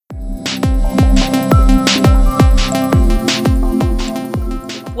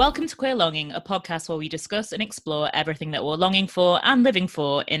Welcome to Queer Longing, a podcast where we discuss and explore everything that we're longing for and living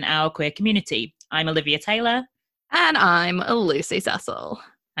for in our queer community. I'm Olivia Taylor. And I'm Lucy Cecil.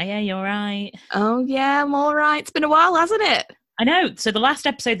 Hiya, you all right? Oh, yeah, I'm all right. It's been a while, hasn't it? I know. So the last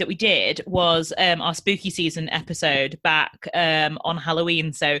episode that we did was our spooky season episode back on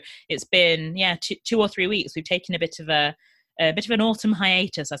Halloween. So it's been, 2 or 3 weeks. We've taken a bit of an autumn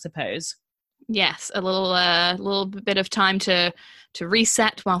hiatus, I suppose. Yes, a little bit of time to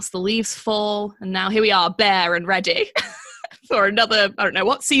reset whilst the leaves fall, and now here we are, bare and ready for another. I don't know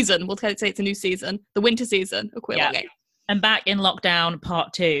what season. We'll say it's a new season, the winter season of Queer Longing. And back in lockdown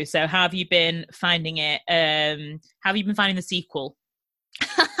part 2. So how have you been finding it? How have you been finding the sequel?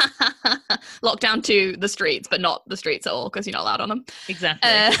 Lockdown to the streets, but not the streets at all because you're not allowed on them. Exactly.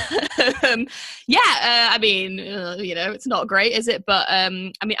 I mean, it's not great, is it? But I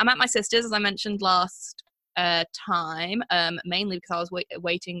mean, I'm at my sister's, as I mentioned last time, mainly because I was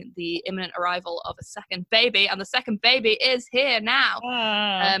waiting the imminent arrival of a second baby, and the second baby is here now.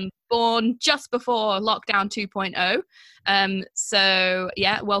 Born just before lockdown 2.0. So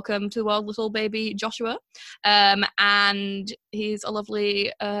yeah, welcome to the world, little baby Joshua. And he's a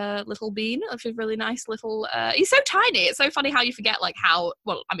lovely little bean, which is really nice little. He's so tiny. It's so funny how you forget like how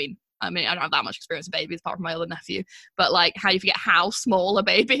well. I mean, I don't have that much experience with babies apart from my other nephew, but like how you forget how small a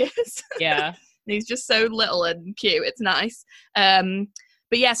baby is. Yeah. He's just so little and cute. It's nice.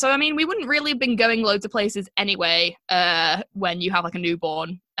 But yeah, so I mean, we wouldn't really have been going loads of places anyway when you have like a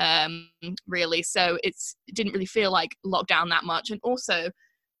newborn, really. So it didn't really feel like lockdown that much. And also,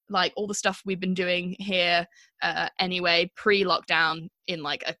 like all the stuff we've been doing here anyway, pre-lockdown in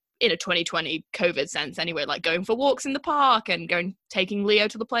a 2020 COVID sense anyway, like going for walks in the park and taking Leo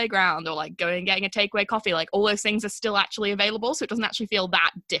to the playground, or like going and getting a takeaway coffee, like all those things are still actually available. So it doesn't actually feel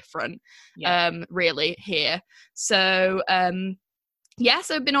that different, really here. So,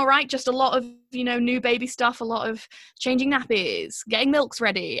 so it's been all right. Just a lot of, new baby stuff, a lot of changing nappies, getting milks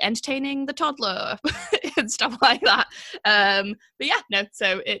ready, entertaining the toddler and stuff like that. But yeah, no,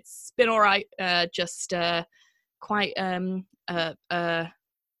 so it's been all right. Just quite,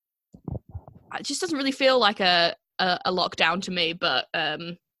 it just doesn't really feel like a lockdown to me, but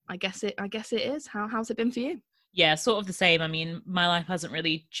I guess it is. How's it been for you? Yeah, sort of the same. I mean, my life hasn't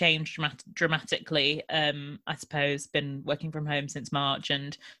really changed dramatically. I suppose been working from home since March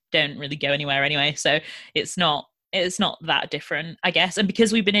and don't really go anywhere anyway. So it's not that different, I guess. And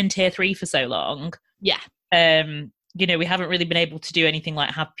because we've been in tier 3 for so long, we haven't really been able to do anything like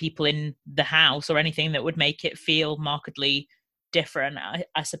have people in the house or anything that would make it feel markedly different,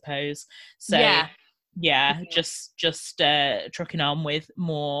 I suppose. So just trucking on with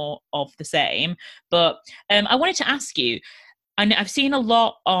more of the same. But I wanted to ask you, and I've seen a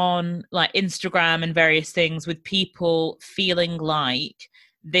lot on like Instagram and various things with people feeling like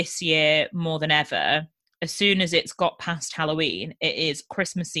this year more than ever, as soon as it's got past Halloween, it is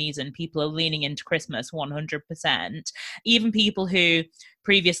Christmas season. People are leaning into Christmas 100%. Even people who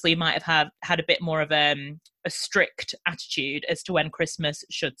previously might have had a bit more of a strict attitude as to when Christmas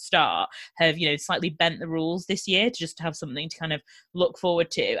should start have, slightly bent the rules this year to just have something to kind of look forward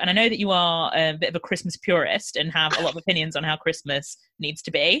to. And I know that you are a bit of a Christmas purist and have a lot of opinions on how Christmas needs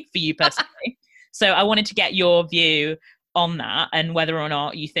to be for you personally. So I wanted to get your view on that and whether or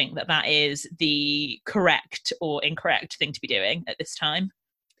not you think that is the correct or incorrect thing to be doing at this time.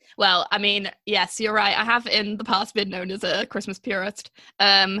 Well, I mean, yes, you're right. I have in the past been known as a Christmas purist,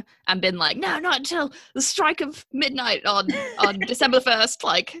 and been like, no, not until the strike of midnight on December 1st,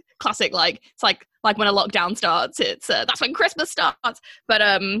 like classic, like it's like when a lockdown starts, it's that's when Christmas starts. But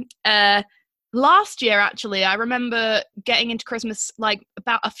last year, actually, I remember getting into Christmas like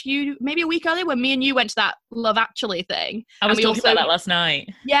about maybe a week earlier when me and you went to that Love Actually thing. I was talking about that last night.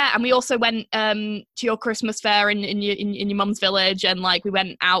 Yeah, and we also went to your Christmas fair in your mum's village, and like we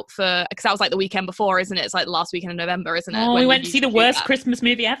went out because that was like the weekend before, isn't it? It's like the last weekend of November, isn't it? Oh, we went to see the worst Christmas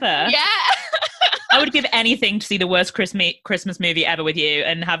movie ever. Yeah. I would give anything to see the worst Christmas movie ever with you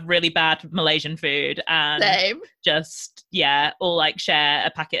and have really bad Malaysian food and Same. Just or like share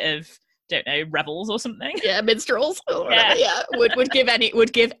a packet of, don't know, Rebels or something. Yeah, minstrels or whatever. Yeah, would give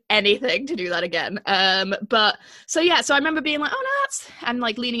anything to do that again. But so I remember being like, oh no, and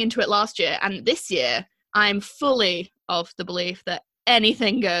like leaning into it last year, and this year I'm fully of the belief that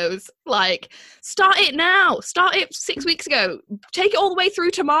anything goes. Like, start it now. Start it 6 weeks ago. Take it all the way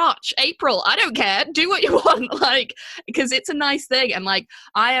through to March, April. I don't care. Do what you want. Like, because it's a nice thing, and like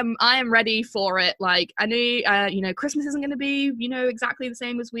I am ready for it. Like, I know, Christmas isn't going to be, exactly the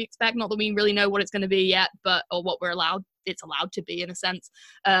same as we expect. Not that we really know what it's going to be yet, or what it's allowed to be in a sense.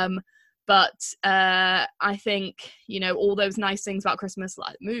 But I think, all those nice things about Christmas,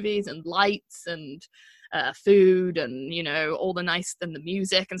 like movies and lights and food and, all the nice and the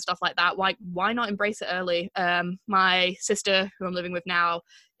music and stuff like that, why not embrace it early? My sister, who I'm living with now,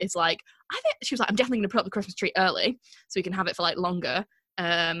 is like, she was like, I'm definitely going to put up the Christmas tree early so we can have it for like longer.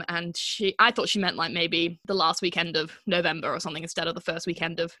 And I thought she meant like maybe the last weekend of November or something instead of the first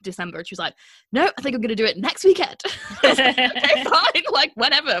weekend of December. And she was like, no, I think I'm going to do it next weekend. I was like, okay, fine. Like,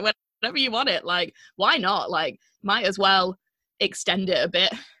 whenever you want it. Like, why not? Like, might as well extend it a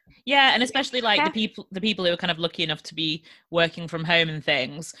bit. Yeah, and especially like the people who are kind of lucky enough to be working from home and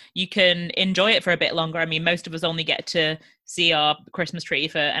things, you can enjoy it for a bit longer. I mean, most of us only get to see our Christmas tree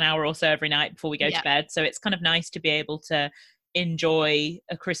for an hour or so every night before we go to bed. So it's kind of nice to be able to enjoy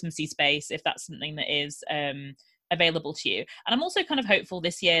a Christmassy space if that's something that is available to you. And I'm also kind of hopeful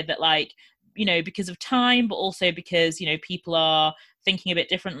this year that, like, because of time, but also because, people are thinking a bit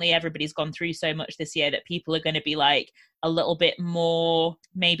differently. Everybody's gone through so much this year that people are going to be like a little bit more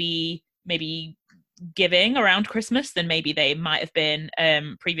maybe giving around Christmas than maybe they might have been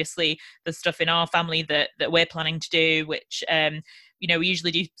previously. The stuff in our family that we're planning to do, which we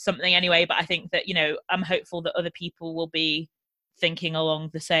usually do something anyway, but I think that I'm hopeful that other people will be thinking along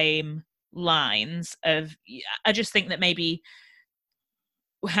the same lines of, I just think that maybe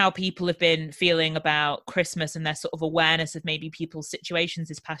how people have been feeling about Christmas and their sort of awareness of maybe people's situations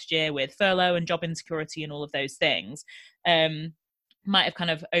this past year with furlough and job insecurity and all of those things might have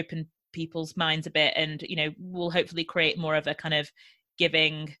kind of opened people's minds a bit, and will hopefully create more of a kind of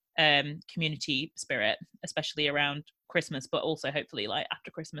giving community spirit, especially around Christmas, but also hopefully like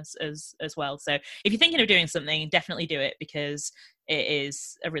after Christmas as well. So if you're thinking of doing something, definitely do it, because it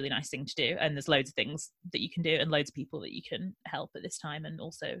is a really nice thing to do, and there's loads of things that you can do and loads of people that you can help at this time and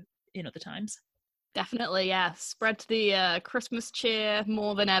also in other times. Definitely, yeah. Spread the Christmas cheer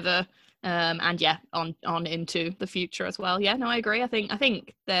more than ever, and yeah, on into the future as well. Yeah, no, I agree. I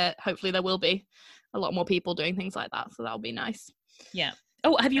think that hopefully there will be a lot more people doing things like that, so that'll be nice. Yeah.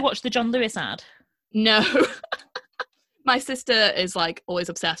 Oh, have you watched the John Lewis ad? No. My sister is like always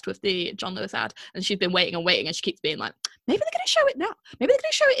obsessed with the John Lewis ad, and she's been waiting and she keeps being like, maybe they're going to show it now. Maybe they're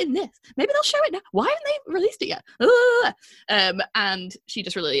going to show it in this. Maybe they'll show it now. Why haven't they released it yet? And she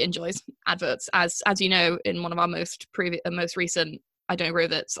just really enjoys adverts, as you know, in one of our most recent. I don't agree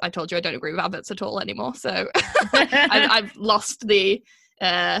with it. I told you I don't agree with adverts at all anymore. So I've lost the.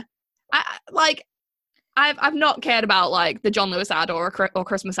 I've not cared about like the John Lewis ad or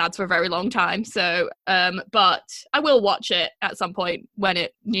Christmas ads for a very long time. So, but I will watch it at some point when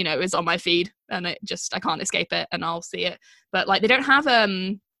it, is on my feed, and I can't escape it, and I'll see it. But like, they don't have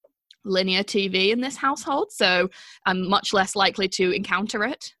linear TV in this household, so I'm much less likely to encounter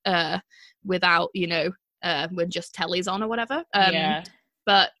it without, when just telly's on or whatever. Yeah.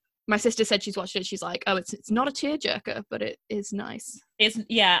 But my sister said she's watched it. She's like, oh, it's not a tearjerker, but it is nice.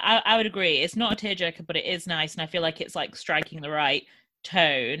 I would agree. It's not a tearjerker, but it is nice. And I feel like it's like striking the right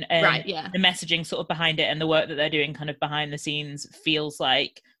tone. And right, yeah. The messaging sort of behind it and the work that they're doing kind of behind the scenes feels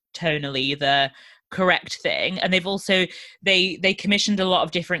like tonally the correct thing. And they've also, they commissioned a lot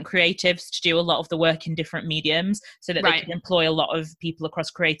of different creatives to do a lot of the work in different mediums so that they can employ a lot of people across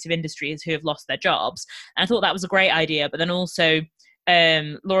creative industries who have lost their jobs. And I thought that was a great idea. But then also,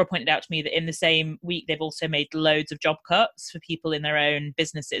 Laura pointed out to me that in the same week they've also made loads of job cuts for people in their own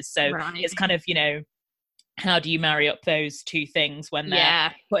businesses, so it's kind of, how do you marry up those two things when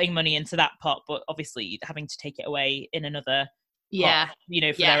they're putting money into that pot, but obviously having to take it away in another pot,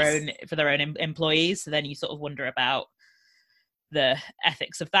 for their own employees. So then you sort of wonder about the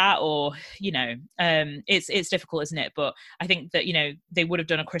ethics of that, or it's difficult, isn't it? But I think that they would have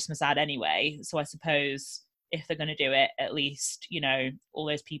done a Christmas ad anyway, so I suppose if they're going to do it, at least, all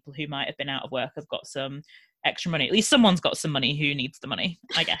those people who might have been out of work have got some extra money. At least someone's got some money who needs the money,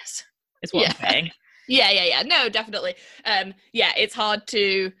 I guess, is what I'm saying. Yeah. No, definitely. It's hard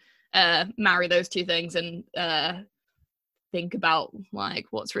to marry those two things and think about like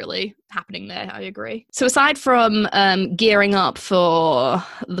what's really happening there. I agree. So aside from gearing up for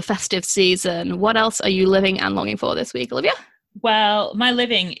the festive season, what else are you living and longing for this week, Olivia? Well, my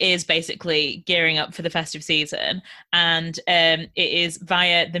living is basically gearing up for the festive season, and it is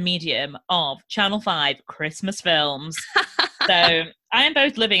via the medium of Channel 5 Christmas films. So I am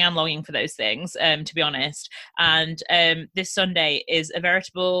both living and longing for those things, to be honest. And this Sunday is a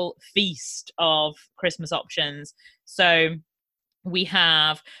veritable feast of Christmas options. So we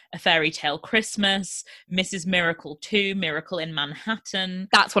have A Fairy Tale Christmas, Mrs. Miracle 2, Miracle in Manhattan.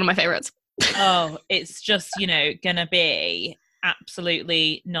 That's one of my favorites. Oh, it's just, gonna be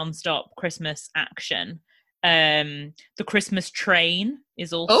absolutely non-stop Christmas action. The Christmas Train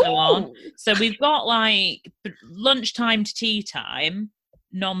is also on. So we've got like lunchtime to tea time,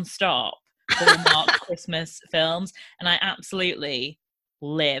 non-stop Hallmark Christmas films, and I absolutely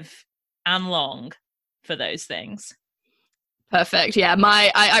live and long for those things. Perfect. Yeah,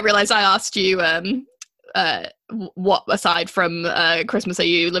 I realized I asked you what aside from Christmas are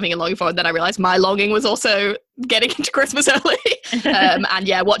you living and longing for, and then I realized my longing was also getting into Christmas early. And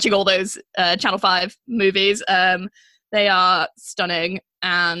yeah, watching all those Channel 5 movies. They are stunning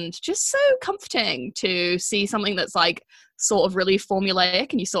and just so comforting to see something that's like sort of really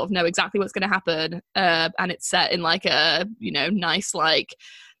formulaic and you sort of know exactly what's going to happen, and it's set in like a, you know, nice like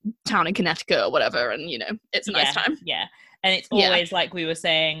town in Connecticut or whatever, and you know, it's a nice time. Yeah. And it's always like we were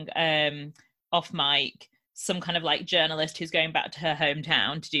saying off mic, some kind of like journalist who's going back to her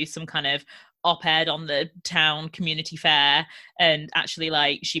hometown to do some kind of op-ed on the town community fair, and actually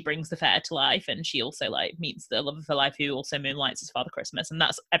like she brings the fair to life, and she also like meets the love of her life who also moonlights as Father Christmas, and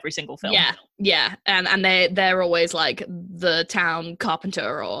that's every single film. Yeah, and they're always like the town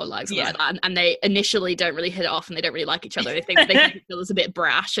carpenter or like something like that, and they initially don't really hit it off and they don't really like each other. They think each other's a bit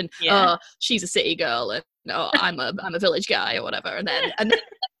brash, and oh, she's a city girl and I'm a village guy or whatever, and then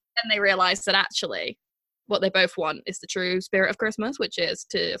they realize that actually what they both want is the true spirit of Christmas, which is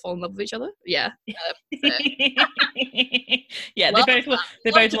to fall in love with each other. Yeah. Yeah,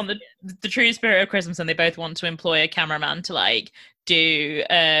 they both want the true spirit of Christmas, and they both want to employ a cameraman to like do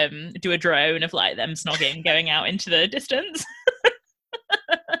a drone of like them snogging going out into the distance.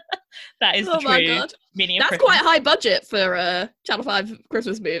 That is the true meaning of Christmas. That's quite high budget for a Channel 5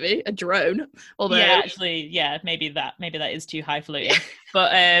 Christmas movie, a drone. Although maybe that is too highfalutin.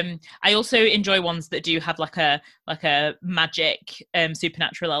 But I also enjoy ones that do have like a magic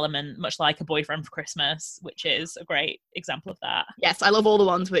supernatural element, much like A Boyfriend for Christmas, which is a great example of that. Yes, I love all the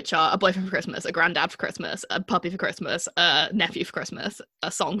ones which are a boyfriend for Christmas, a granddad for Christmas, a puppy for Christmas, a nephew for Christmas, a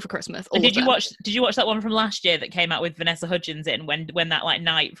song for Christmas. Did you watch that one from last year that came out with Vanessa Hudgens in when that like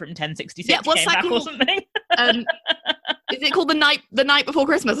night from 1066 came back or something? Is it called the night before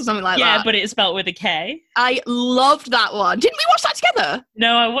Christmas or something like that? Yeah, but it's spelled with a K. I loved that one. Didn't we watch that together?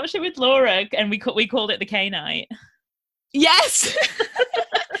 No, I watched it with Laura, and we called it the K night. Yes.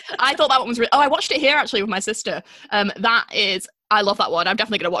 I thought that one was I watched it here actually with my sister. I love that one. I'm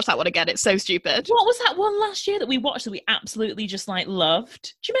definitely going to watch that one again. It's so stupid. What was that one last year that we watched that we absolutely just like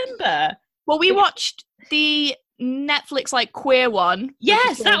loved? Do you remember? Well, we watched the Netflix like queer one.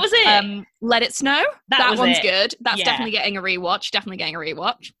 Yes, that was it. Let It Snow. That one's good. That's definitely getting a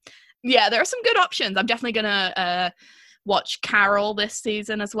rewatch. Yeah, there are some good options. I'm definitely gonna watch Carol this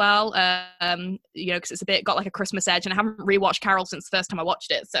season as well. Because it's got like a Christmas edge, and I haven't rewatched Carol since the first time I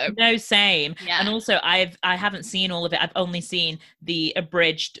watched it. So no, same. Yeah. And also I haven't seen all of it. I've only seen the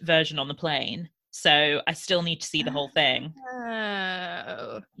abridged version on the plane. So I still need to see the whole thing.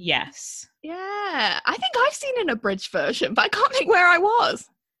 Oh. Yes. Yeah. I think I've seen an abridged version, but I can't think where I was.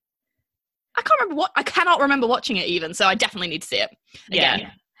 I cannot remember watching it even, so I definitely need to see it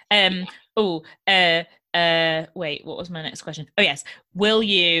again. Yeah. Wait, what was my next question? Oh yes. Will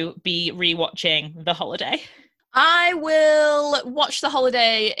you be rewatching The Holiday? I will watch The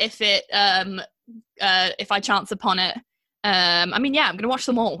Holiday if I chance upon it. I'm going to watch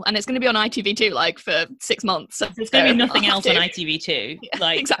them all, and it's going to be on ITV2 like for 6 months. So there's going to be nothing else on ITV2. Yeah,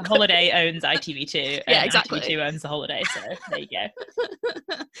 like exactly. The Holiday owns ITV2. Yeah, exactly. ITV2 owns The Holiday, so there you go.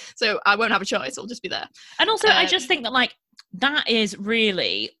 So I won't have a choice. I'll just be there. And also, I just think that like that is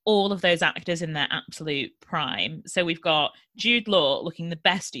really all of those actors in their absolute prime. So we've got Jude Law looking the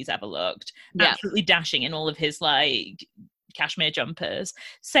best he's ever looked, absolutely dashing in all of his like cashmere jumpers.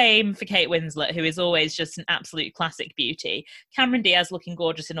 Same for Kate Winslet, who is always just an absolute classic beauty. Cameron Diaz looking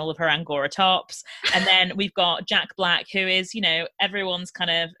gorgeous in all of her Angora tops. And then we've got Jack Black, who is, everyone's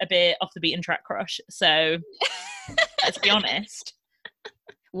kind of a bit off the beaten track crush. So let's be honest.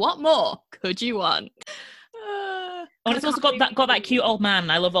 What more could you want? And it's also got that cute old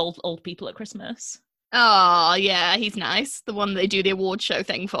man. I love old people at Christmas. Oh, yeah, he's nice. The one they do the award show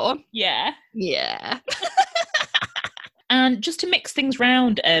thing for. Yeah. Yeah. And just to mix things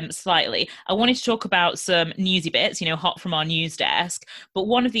round slightly, I wanted to talk about some newsy bits, hot from our news desk. But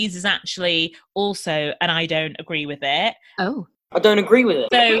one of these is actually also, and I don't agree with it. Oh. I don't agree with it.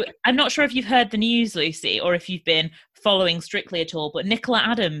 So I'm not sure if you've heard the news, Lucy, or if you've been following Strictly at all, but Nicola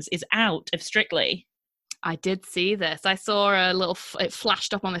Adams is out of Strictly. I did see this. I saw it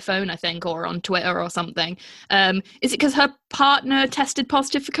flashed up on my phone, I think, or on Twitter or something. Is it because her partner tested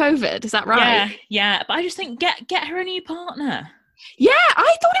positive for COVID? Is that right? Yeah. But I just think get her a new partner. Yeah,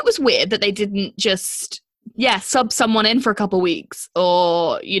 I thought it was weird that they didn't just, yeah, sub someone in for a couple weeks,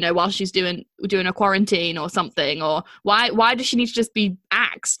 or while she's doing a quarantine or something. Or why does she need to just be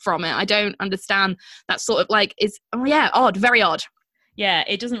axed from it? I don't understand. That sort of like is odd, very odd. Yeah,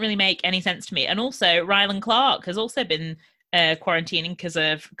 it doesn't really make any sense to me. And also, Rylan Clark has also been quarantining because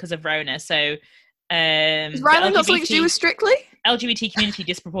of Rona. So, Has Rylan got something to do with Strictly? LGBT community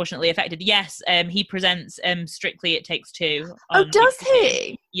disproportionately affected. Yes, he presents Strictly It Takes Two. Oh, does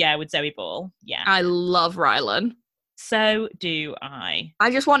he? Yeah, with Zoe Ball. Yeah, I love Rylan. So do I. I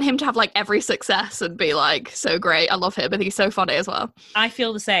just want him to have like every success and be like so great. I love him. I think he's so funny as well. I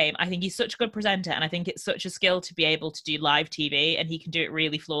feel the same. I think he's such a good presenter, and I think it's such a skill to be able to do live TV, and he can do it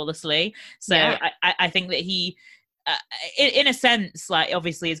really flawlessly. So yeah. I think that he, in a sense, like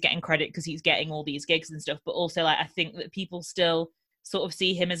obviously is getting credit because he's getting all these gigs and stuff, but also like I think that people still sort of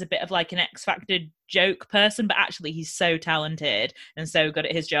see him as a bit of like an X Factor joke person, but actually he's so talented and so good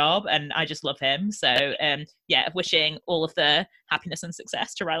at his job, and I just love him. So yeah, wishing all of the happiness and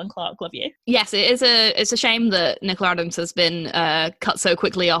success to Rylan Clark. Love you. Yes, it's a shame that Nicola Adams has been cut so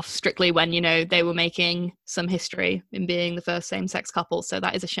quickly off Strictly when they were making some history in being the first same-sex couple. So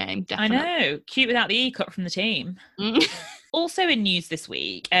that is a shame, definitely. I know, cute without the E cut from the team. Also in news this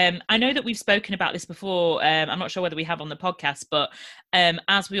week, I know that we've spoken about this before. I'm not sure whether we have on the podcast, but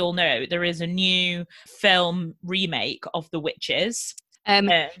as we all know, there is a new film remake of The Witches.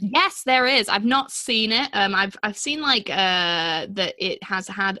 Yes, there is. I've not seen it. I've seen like that it has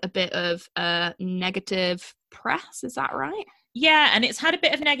had a bit of negative press. Is that right? Yeah, and it's had a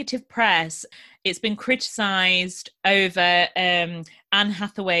bit of negative press. It's been criticised over Anne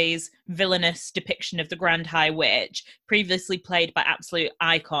Hathaway's villainous depiction of the Grand High Witch, previously played by absolute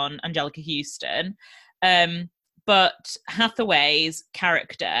icon Anjelica Huston. But Hathaway's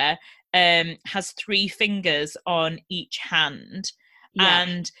character has 3 fingers on each hand. Yeah.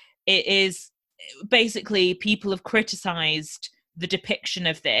 And it is basically, people have criticised the depiction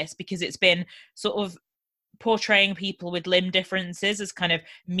of this because it's been sort of portraying people with limb differences as kind of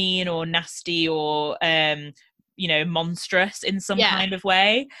mean or nasty or monstrous in some kind of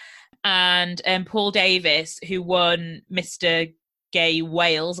way. And Paul Davis, who won Mr. Gay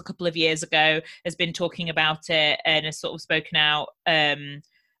Wales a couple of years ago, has been talking about it and has sort of spoken out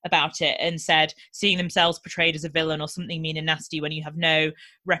about it and said seeing themselves portrayed as a villain or something mean and nasty when you have no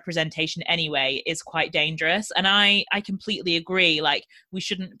representation anyway is quite dangerous. And I completely agree. Like, we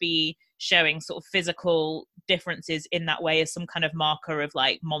shouldn't be showing sort of physical differences in that way as some kind of marker of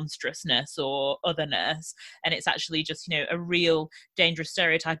like monstrousness or otherness. And it's actually just, a real dangerous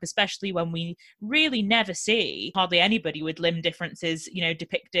stereotype, especially when we really never see hardly anybody with limb differences,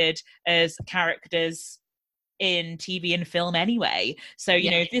 depicted as characters in TV and film anyway. So,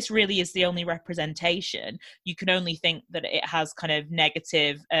 if this really is the only representation, you can only think that it has kind of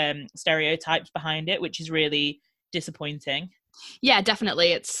negative stereotypes behind it, which is really disappointing. Yeah,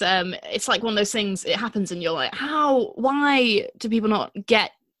 definitely. It's like one of those things, it happens and you're like, why do people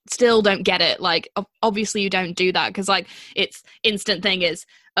still don't get it? Like, obviously you don't do that because like it's instant thing is,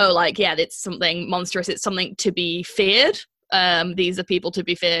 it's something monstrous, it's something to be feared. These are people to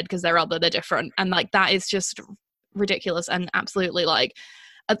be feared because they're other, they're different. And like, that is just ridiculous and absolutely like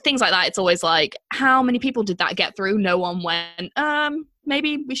things like that. It's always like, how many people did that get through? No one went,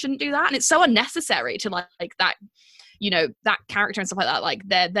 maybe we shouldn't do that. And it's so unnecessary to like that, that character and stuff like that. Like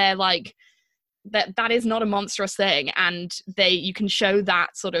they're like, that is not a monstrous thing. And you can show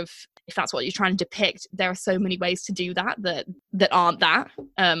that sort of, if that's what you're trying to depict, there are so many ways to do that aren't that.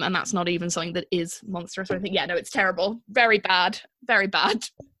 And that's not even something that is monstrous or anything. Yeah, no, it's terrible. Very bad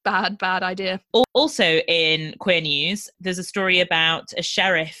idea. Also in queer news, there's a story about a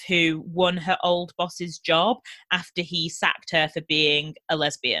sheriff who won her old boss's job after he sacked her for being a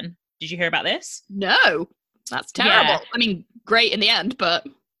lesbian. Did you hear about this? No, that's terrible. Yeah. I mean, great in the end, but...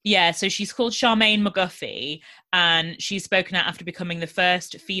 Yeah, so she's called Charmaine McGuffey, and she's spoken out after becoming the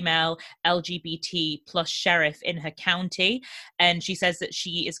first female LGBT plus sheriff in her county. And she says that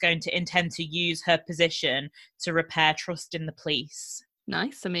she is going to intend to use her position to repair trust in the police.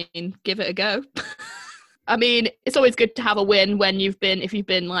 Nice. I mean, give it a go. I mean, it's always good to have a win when if you've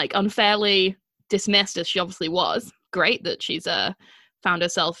been like unfairly dismissed, as she obviously was. Great that she's found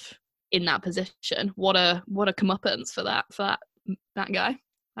herself in that position. What a comeuppance for that guy.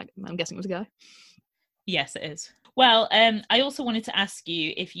 I'm guessing it was a guy. Yes, it is. Well, I also wanted to ask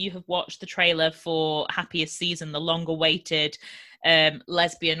you if you have watched the trailer for Happiest Season, the long-awaited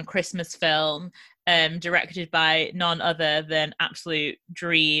lesbian Christmas film directed by none other than absolute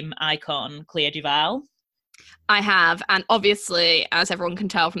dream icon Clea Duvall. I have, and obviously, as everyone can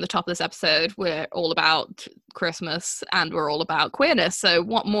tell from the top of this episode, we're all about Christmas and we're all about queerness. So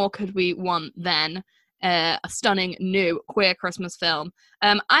what more could we want than a stunning new queer Christmas film.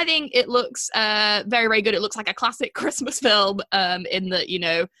 I think it looks very, very good. It looks like a classic Christmas film in that, you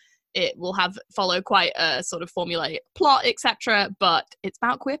know, it will follow quite a sort of formulaic plot, etc. But it's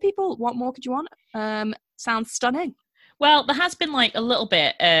about queer people. What more could you want? Sounds stunning. Well, there has been like a little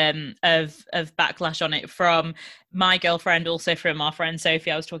bit of backlash on it from my girlfriend, also from our friend Sophie.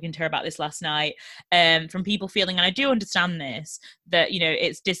 I was talking to her about this last night, from people feeling, and I do understand this, that, you know,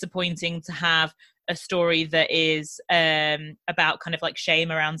 it's disappointing to have a story that is about kind of like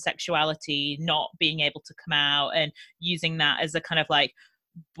shame around sexuality not being able to come out, and using that as a kind of like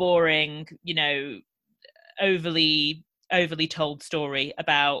boring, you know, overly told story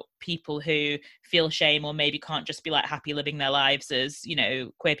about people who feel shame or maybe can't just be like happy living their lives as, you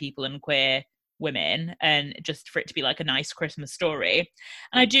know, queer people and queer women, and just for it to be like a nice Christmas story.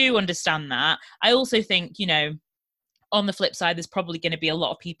 And I do understand that. I also think, you know, on the flip side, there's probably going to be a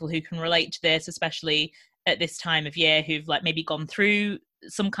lot of people who can relate to this, especially at this time of year, who've like maybe gone through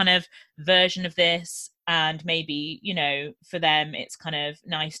some kind of version of this, and maybe, you know, for them it's kind of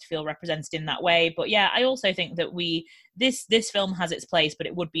nice to feel represented in that way. But yeah, I also think that this film has its place, but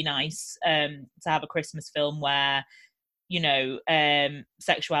it would be nice to have a Christmas film where, you know,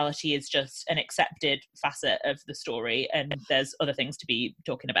 sexuality is just an accepted facet of the story, and there's other things to be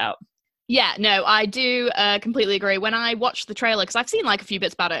talking about. Yeah, no, I do completely agree. When I watched the trailer, because I've seen like a few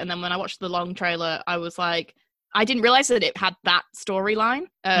bits about it, and then when I watched the long trailer, I was like, I didn't realize that it had that storyline.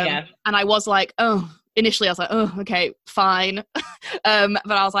 And I was like, oh, initially I was like, oh, okay, fine. But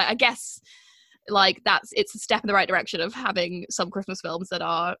I was like, I guess like it's a step in the right direction of having some Christmas films that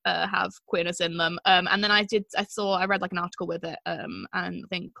are have queerness in them. And then I read like an article with it, and I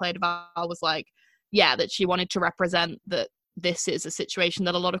think Claire Duval was like, yeah, that she wanted to represent that this is a situation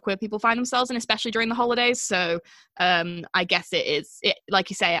that a lot of queer people find themselves in, especially during the holidays. So I guess it like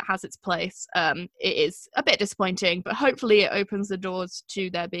you say, it has its place. It is a bit disappointing, but hopefully it opens the doors to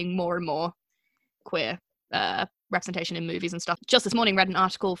there being more and more queer representation in movies and stuff. Just this morning read an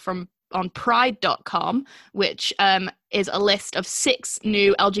article on pride.com, which is a list of 6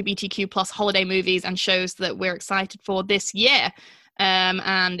 new LGBTQ plus holiday movies and shows that we're excited for this year.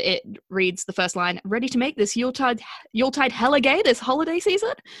 And it reads the first line, ready to make this Yuletide hella gay this holiday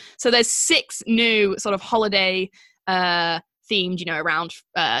season. So there's 6 new sort of holiday themed, you know, around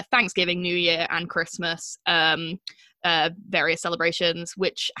Thanksgiving, New Year and Christmas, various celebrations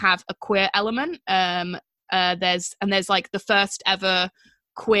which have a queer element. There's like the first ever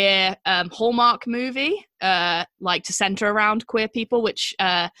queer Hallmark movie, like to center around queer people, which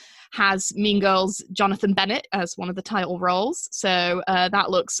has Mean Girls' Jonathan Bennett as one of the title roles. So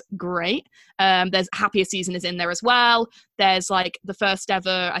that looks great. There's Happier Season is in there as well. There's like the first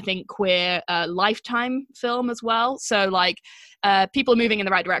ever, I think, queer Lifetime film as well. So like people are moving in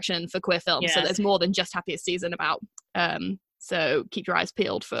the right direction for queer films. Yeah. So there's more than just Happier Season about. So keep your eyes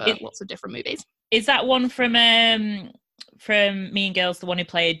peeled for lots of different movies. Is that one from Mean Girls, the one who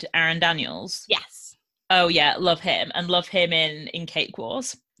played Aaron Daniels? Yes. Oh yeah, love him, and love him in Cake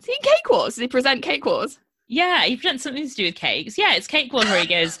Wars. Is he in Cake Wars? Did he present Cake Wars? Yeah, he presents something to do with cakes. Yeah, it's Cake Wars where he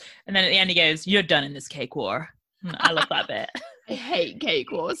goes, and then at the end he goes, "You're done in this cake war." I love that bit. I hate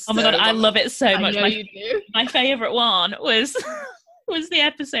Cake Wars. Oh my god, I love it so much. I know you do. My favorite one was the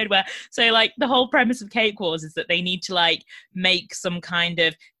episode where, so like the whole premise of Cake Wars is that they need to like make some kind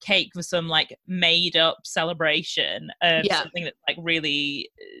of cake for some like made up celebration of something that's like really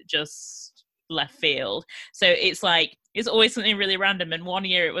just left field. So it's like, it's always something really random. And one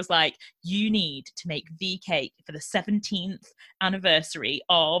year it was like, you need to make the cake for the 17th anniversary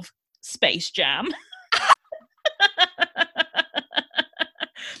of Space Jam.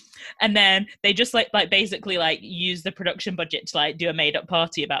 And then they just like basically like use the production budget to like do a made up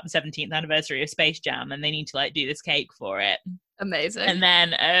party about the 17th anniversary of Space Jam, and they need to like do this cake for it. Amazing. And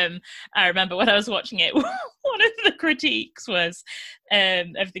then I remember when I was watching it, one of the critiques was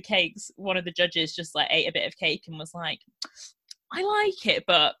of the cakes, one of the judges just like ate a bit of cake and was like, I like it,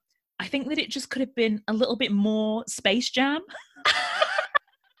 but I think that it just could have been a little bit more Space Jam.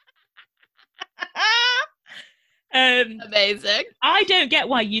 Amazing. I don't get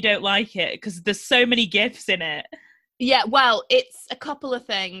why you don't like it, because there's so many gifs in it. Yeah, well, it's a couple of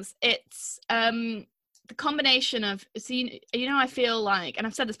things. It's the combination of, see, you know, I feel like, and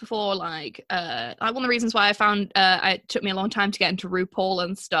I've said this before, like one of the reasons why I found it took me a long time to get into RuPaul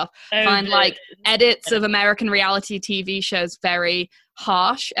and stuff. Find like edits of American reality TV shows very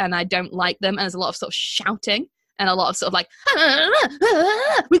harsh, and I don't like them. And there's a lot of sort of shouting and a lot of sort of like,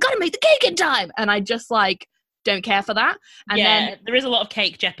 we got to make the cake in time, and I just like don't care for that. And then there is a lot of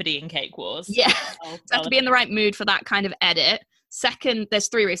cake jeopardy in Cake Wars. Yeah, so I have to be in the right mood for that kind of edit. Second, there's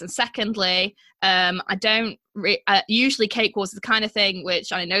 3 reasons. Secondly, I don't usually Cake Wars is the kind of thing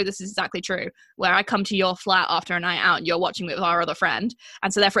which, and I know this is exactly true, where I come to your flat after a night out and you're watching it with our other friend,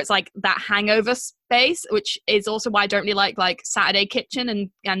 and so therefore it's like that hangover space, which is also why I don't really like Saturday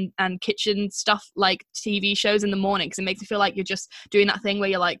Kitchen and kitchen stuff like TV shows in the morning, because it makes me feel like you're just doing that thing where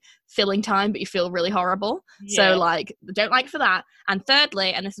you're like filling time but you feel really horrible. So like don't like for that. And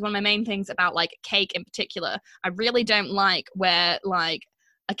thirdly, and this is one of my main things about like cake in particular, I really don't like where like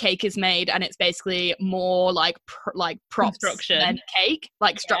a cake is made and it's basically more like props than cake,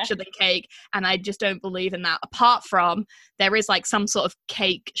 like structure than cake, and I just don't believe in that. Apart from there is like some sort of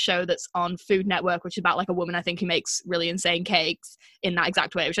cake show that's on Food Network, which is about like a woman I think who makes really insane cakes in that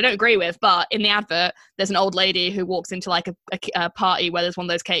exact way, which I don't agree with, but in the advert there's an old lady who walks into like a party where there's one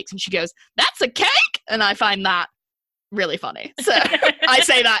of those cakes and she goes, "That's a cake," and I find that really funny. So I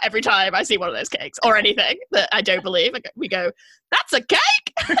say that every time I see one of those cakes or anything that I don't believe. We go, "That's a cake."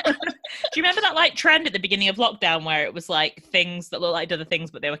 Do you remember that like trend at the beginning of lockdown where it was like things that look like other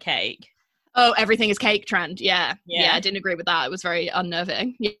things but they were cake? Oh, everything is cake trend. Yeah, I didn't agree with that. It was very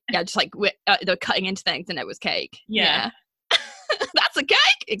unnerving. Yeah, just like they're cutting into things and it was cake. Yeah. That's a cake.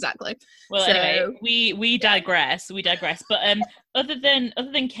 Exactly. Well, so, anyway, we digress. But other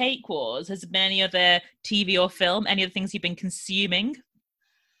than Cake Wars, has there been any other TV or film, any other things you've been consuming?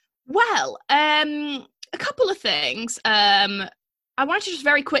 Well, a couple of things. I wanted to just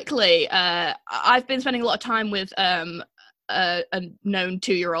very quickly. I've been spending a lot of time with a known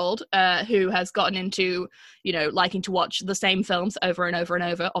 2-year-old who has gotten into, liking to watch the same films over and over and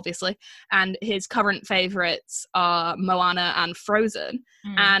over, obviously. And his current favorites are Moana and Frozen.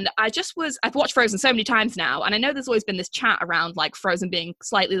 And I've watched Frozen so many times now. And I know there's always been this chat around like Frozen being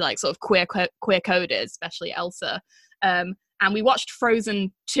slightly like sort of queer coded, especially Elsa. And we watched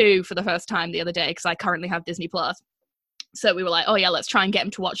Frozen 2 for the first time the other day because I currently have Disney Plus. So we were like, oh yeah, let's try and get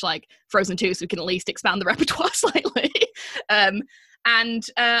him to watch like Frozen 2 so we can at least expand the repertoire slightly. I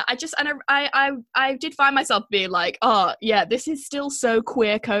did find myself being like, oh yeah, this is still so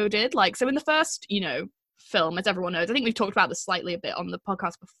queer coded. Like, so in the first, film, as everyone knows, I think we've talked about this slightly a bit on the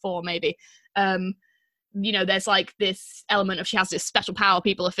podcast before, maybe. There's like this element of she has this special power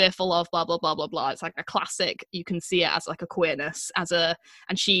people are fearful of, blah, blah, blah, blah, blah. It's like a classic, you can see it as like a queerness,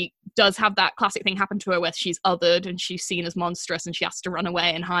 and she does have that classic thing happen to her where she's othered and she's seen as monstrous and she has to run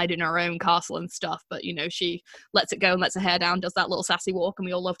away and hide in her own castle and stuff. But, she lets it go and lets her hair down, does that little sassy walk, and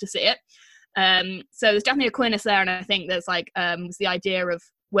we all love to see it. So there's definitely a queerness there. And I think there's like, it's the idea of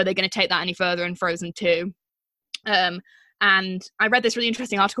were they going to take that any further in Frozen 2? And I read this really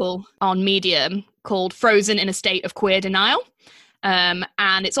interesting article on Medium called Frozen in a State of Queer Denial. And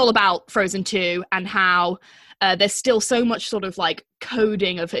it's all about Frozen 2 and how there's still so much sort of like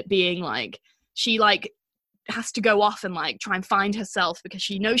coding of it being like, she like has to go off and like try and find herself because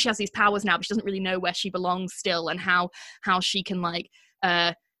she knows she has these powers now, but she doesn't really know where she belongs still, and how she can like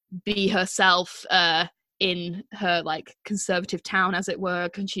be herself in her like conservative town, as it were,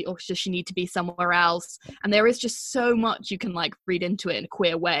 or does she need to be somewhere else? And there is just so much you can like read into it in a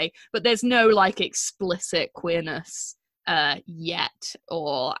queer way, but there's no like explicit queerness yet,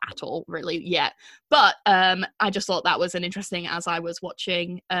 or at all really yet. But I just thought that was an interesting, as I was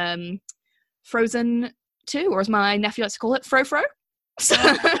watching Frozen 2, or as my nephew likes to call it, Fro. So so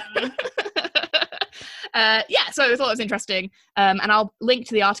I thought it was interesting, and I'll link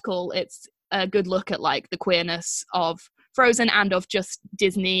to the article. It's a good look at like the queerness of Frozen and of just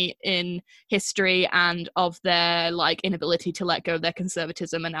Disney in history, and of their like inability to let go of their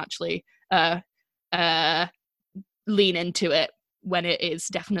conservatism and actually lean into it when it is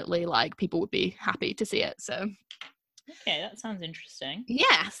definitely like people would be happy to see it. So okay, that sounds interesting.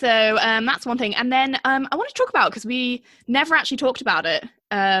 Yeah, so that's one thing. And then I want to talk about, because we never actually talked about it,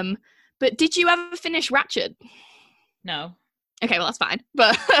 but did you ever finish Ratched? No. Okay, well that's fine,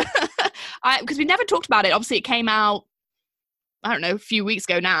 but because we never talked about it. Obviously it came out, I don't know, a few weeks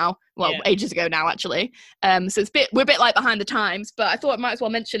ago now. Well, ages ago now, actually. So we're a bit like behind the times, but I thought I might as well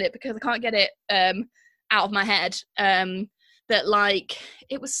mention it because I can't get it out of my head. That like,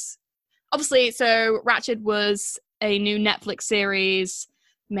 it was obviously, so Ratched was a new Netflix series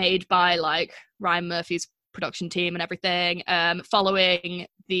made by like Ryan Murphy's production team and everything, following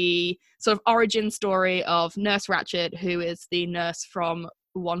the sort of origin story of Nurse Ratched, who is the nurse from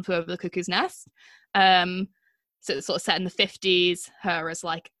One Flew Over the Cuckoo's Nest. So it's sort of set in the 50s, her as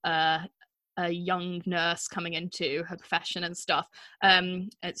like a young nurse coming into her profession and stuff.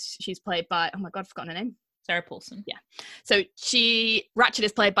 She's played by, oh my God, I've forgotten her name. Sarah Paulson. Yeah. So Ratched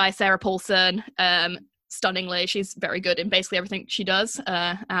is played by Sarah Paulson. Stunningly, she's very good in basically everything she does.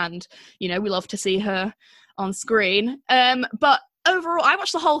 And, we love to see her on screen. But overall, I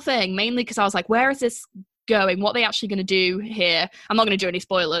watched the whole thing mainly because I was like, where is this going? What are they actually going to do here? I'm not going to do any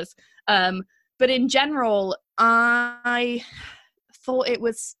spoilers. But in general, I thought it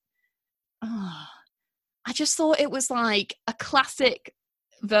was... I just thought it was like a classic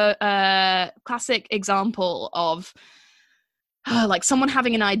example of like someone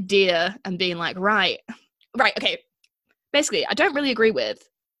having an idea and being like, right, okay. Basically, I don't really agree with,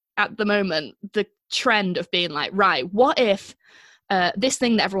 at the moment, the trend of being like, right, what if this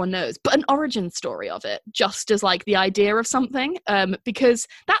thing that everyone knows, but an origin story of it, just as like the idea of something, because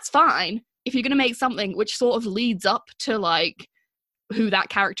that's fine if you're going to make something which sort of leads up to like who that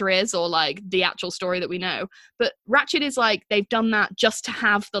character is or like the actual story that we know. But Ratched is like, they've done that just to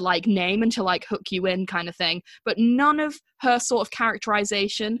have the like name and to like hook you in kind of thing, but none of her sort of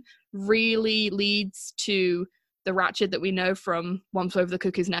characterization really leads to the Ratched that we know from One Flew Over the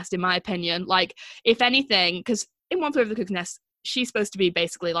Cuckoo's Nest, in my opinion. Like, if anything, because in One Flew Over the Cuckoo's Nest, she's supposed to be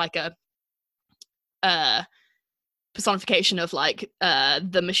basically like a personification of like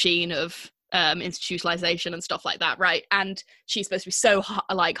the machine of institutionalization and stuff like that, right? And she's supposed to be so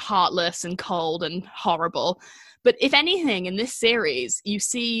like heartless and cold and horrible. But if anything, in this series, you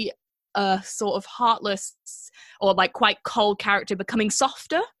see a sort of heartless or like quite cold character becoming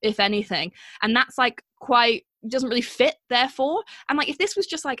softer, if anything. And that's like quite... doesn't really fit, therefore. And like, if this was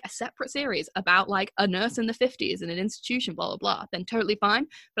just like a separate series about like a nurse in the 50s in an institution, blah blah blah, then totally fine.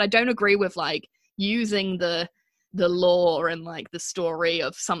 But I don't agree with like using the lore and like the story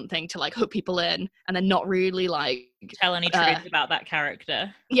of something to like hook people in and then not really like tell any truth about that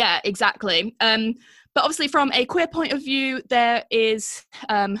character. Yeah, exactly. But obviously from a queer point of view, there is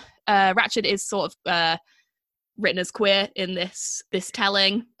Ratched is sort of written as queer in this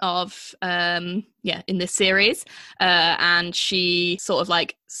telling of in this series, and she sort of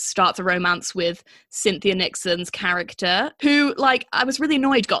like starts a romance with Cynthia Nixon's character, who like I was really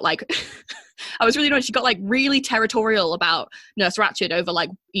annoyed got like she got like really territorial about Nurse Ratched over like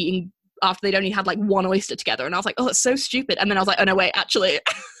eating after they'd only had like one oyster together, and I was like, oh, it's so stupid. And then I was like, oh no, wait, actually.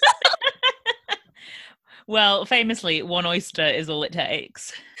 Well, famously, one oyster is all it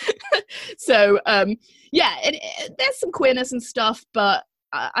takes. So, there's some queerness and stuff, but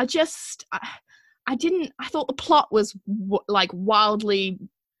I thought the plot was like wildly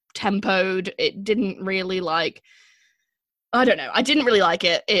tempoed. It didn't really like, I don't know. I didn't really like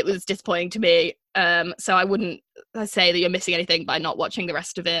it. It was disappointing to me. So I wouldn't say that you're missing anything by not watching the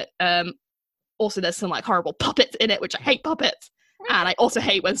rest of it. Also, there's some like horrible puppets in it, which I hate puppets. And I also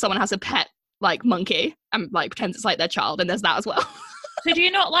hate when someone has a pet like monkey and like pretends it's like their child, and there's that as well. So do you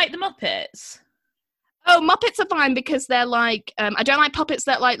not like the Muppets? Oh, Muppets are fine because they're like I don't like puppets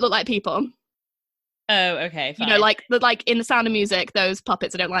that like look like people. Oh, okay, fine. You know, like in The Sound of Music, those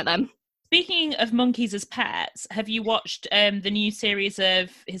puppets, I don't like them. Speaking of monkeys as pets, have you watched the new series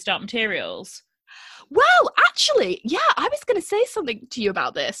of His Dark Materials? Well, actually, yeah, I was going to say something to you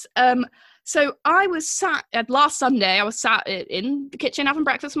about this. So I was sat last Sunday, I was sat in the kitchen having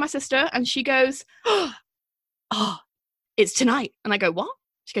breakfast with my sister, and she goes, oh, it's tonight. And I go, what?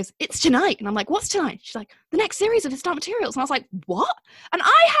 She goes, it's tonight. And I'm like, what's tonight? She's like, the next series of His Dark Materials. And I was like, what? And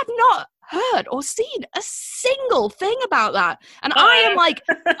I had not heard or seen a single thing about that. And I am like,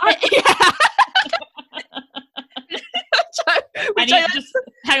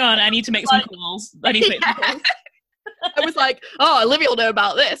 hang on, I need to make some calls. I was like, oh, Olivia will know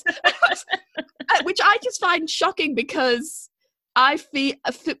about this. Which I just find shocking because I feel,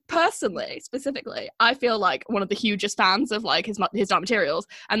 personally, specifically, I feel like one of the hugest fans of like his Dark Materials,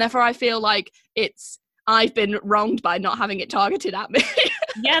 and therefore I feel like I've been wronged by not having it targeted at me.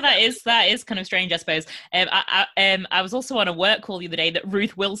 Yeah, that is kind of strange, I suppose. I was also on a work call the other day that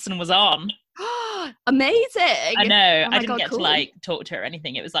Ruth Wilson was on. Amazing. I know. Oh I didn't get cool. to like talk to her or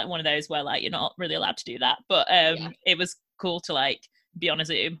anything. It was like one of those where like you're not really allowed to do that. But It was cool to like be on a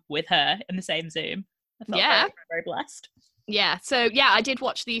Zoom with her in the same Zoom. I felt very, very blessed. Yeah, so yeah, I did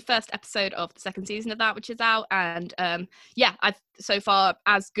watch the first episode of the second season of that, which is out, and I've so far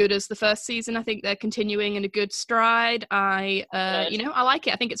as good as the first season. I think they're continuing in a good stride. I like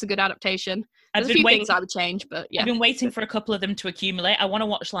it. I think it's a good adaptation. There's a few things I would change, but yeah. I've been waiting for a couple of them to accumulate. I want to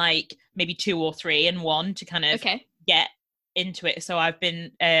watch like maybe 2 or 3 in one to kind of get into it, so I've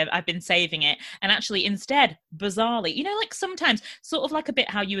been saving it, and actually instead, bizarrely, you know, like sometimes sort of like a bit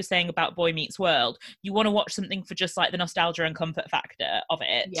how you were saying about Boy Meets World, you want to watch something for just like the nostalgia and comfort factor of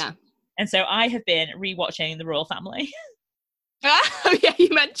it. Yeah. And so I have been rewatching The Royal Family. Oh yeah, you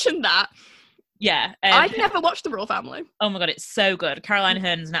mentioned that. Yeah. I've never watched The Royal Family. Oh my God, it's so good. Caroline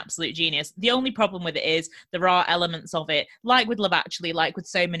Ahern's an absolute genius. The only problem with it is there are elements of it, like with Love Actually, like with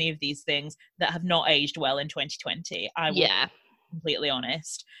so many of these things, that have not aged well in 2020. completely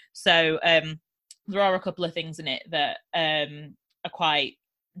honest. So there are a couple of things in it that are quite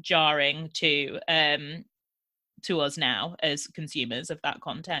jarring to us now as consumers of that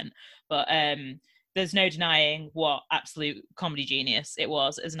content, but there's no denying what absolute comedy genius it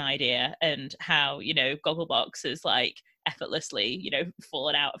was as an idea, and how, you know, Gogglebox is like effortlessly, you know,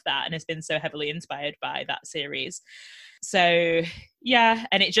 fallen out of that and has been so heavily inspired by that series. So yeah,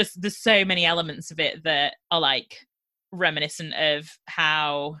 and it just, there's so many elements of it that are like reminiscent of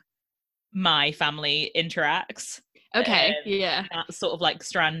how my family interacts. Okay, yeah. That sort of like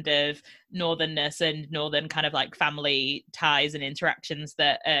strand of northernness and northern kind of like family ties and interactions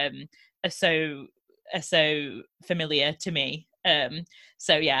that are so familiar to me.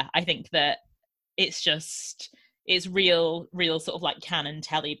 So yeah, I think that it's real sort of like canon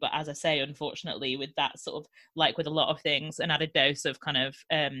telly, but as I say, unfortunately, with that sort of, like with a lot of things, an added dose of kind of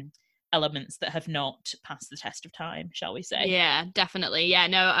elements that have not passed the test of time, shall we say. Yeah, definitely. Yeah,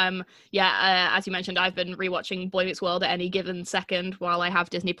 no, as you mentioned, I've been rewatching Boy Meets World at any given second while I have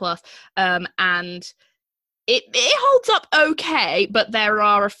Disney Plus, and it holds up okay, but there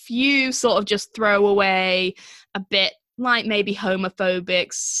are a few sort of just throwaway, a bit like maybe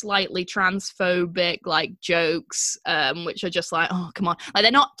homophobic, slightly transphobic like jokes, which are just like, oh come on, like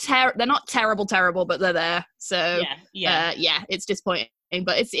they're not terrible, but they're there. So yeah, it's disappointing,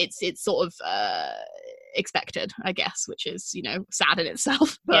 but it's sort of expected, I guess, which is, you know, sad in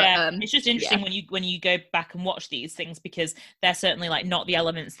itself. But it's just interesting when you go back and watch these things, because they're certainly like not the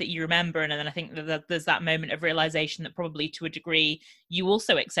elements that you remember, and then I think that there's that moment of realization that probably to a degree you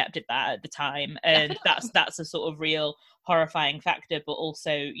also accepted that at the time, and that's a sort of real horrifying factor, but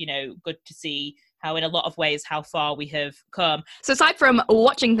also, you know, good to see how in a lot of ways how far we have come. So aside from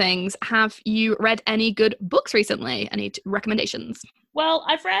watching things, have you read any good books recently? Any recommendations? Well,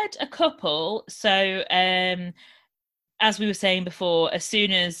 I've read a couple. So as we were saying before, as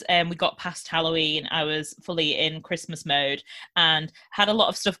soon as we got past Halloween, I was fully in Christmas mode and had a lot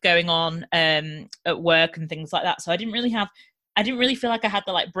of stuff going on at work and things like that. So I didn't really feel like I had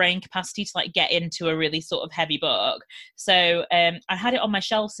the like brain capacity to like get into a really sort of heavy book. So I had it on my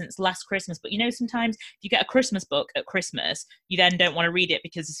shelf since last Christmas, but you know, sometimes if you get a Christmas book at Christmas, you then don't want to read it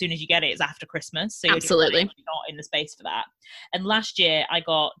because as soon as you get it, it's after Christmas. So you're absolutely not in the space for that. And last year I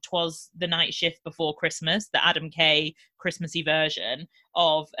got 'Twas the Night Shift Before Christmas, the Adam Kay Christmassy version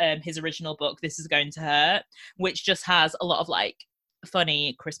of his original book, This Is Going to Hurt, which just has a lot of like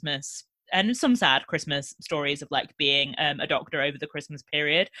funny Christmas and some sad Christmas stories of like being a doctor over the Christmas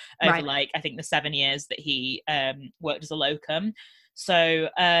period, over like I think the 7 years that he worked as a locum. So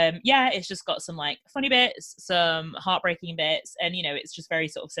it's just got some like funny bits, some heartbreaking bits, and you know, it's just very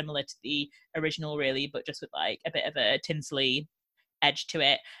sort of similar to the original really, but just with like a bit of a tinsely edge to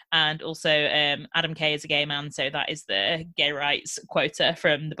it. And also Adam Kay is a gay man, so that is the gay rights quota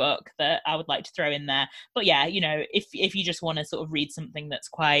from the book that I would like to throw in there. But yeah, you know, if you just want to sort of read something that's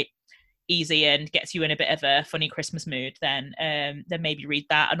quite easy and gets you in a bit of a funny Christmas mood, then maybe read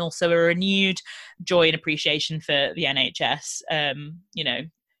that. And also a renewed joy and appreciation for the NHS, you know,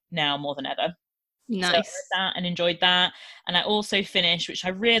 now more than ever. Nice. So I read that and enjoyed that. And I also finished, which I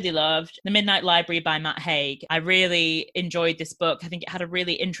really loved, The Midnight Library by Matt Haig. I really enjoyed this book. I think it had a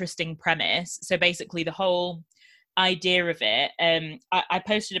really interesting premise. So basically the whole idea of it, I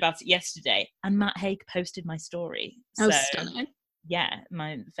posted about it yesterday and Matt Haig posted my story. Oh, so stunning. Yeah,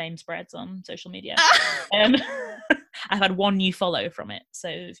 my fame spreads on social media. I've had one new follow from it,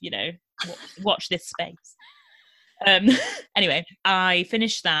 so you know, watch this space. Anyway, I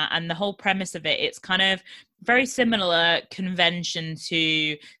finished that, and the whole premise of it, it's kind of very similar convention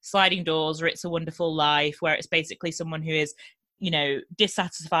to Sliding Doors or It's a Wonderful Life, where it's basically someone who is, you know,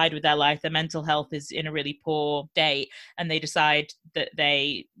 dissatisfied with their life, their mental health is in a really poor state, and they decide that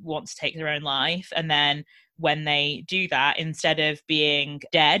they want to take their own life. And then when they do that, instead of being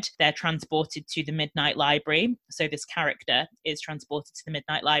dead, they're transported to the Midnight Library. So this character is transported to the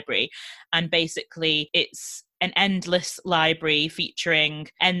Midnight Library. And basically it's an endless library featuring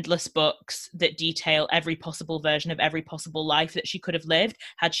endless books that detail every possible version of every possible life that she could have lived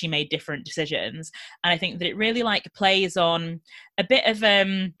had she made different decisions. And I think that it really like plays on a bit of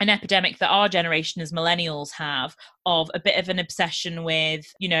an epidemic that our generation as millennials have, of a bit of an obsession with,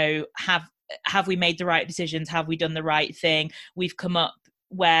 you know, have we made the right decisions? Have we done the right thing? We've come up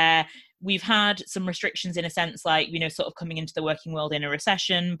where we've had some restrictions in a sense, like, you know, sort of coming into the working world in a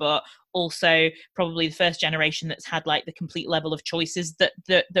recession, but also probably the first generation that's had like the complete level of choices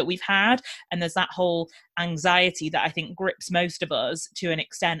that we've had. And there's that whole anxiety that I think grips most of us to an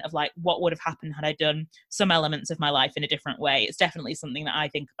extent of like, what would have happened had I done some elements of my life in a different way? It's definitely something that I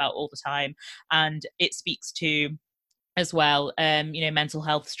think about all the time. And it speaks to as well, mental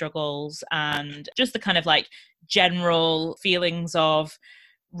health struggles and just the kind of like general feelings of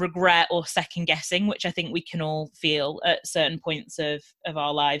regret or second guessing, which I think we can all feel at certain points of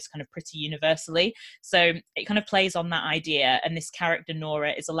our lives kind of pretty universally. So it kind of plays on that idea, and this character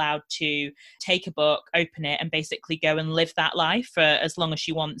Nora is allowed to take a book, open it, and basically go and live that life for as long as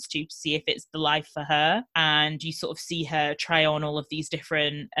she wants to see if it's the life for her. And you sort of see her try on all of these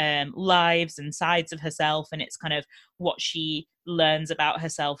different lives and sides of herself, and it's kind of what she learns about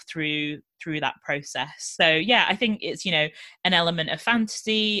herself through that process. So yeah, I think it's, an element of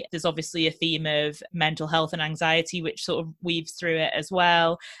fantasy. There's obviously a theme of mental health and anxiety, which sort of weaves through it as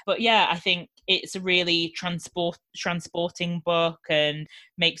well. But yeah, I think it's a really transporting book and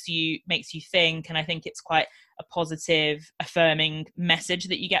makes you think. And I think it's quite a positive, affirming message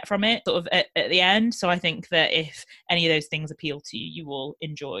that you get from it sort of at the end. So I think that if any of those things appeal to you, you will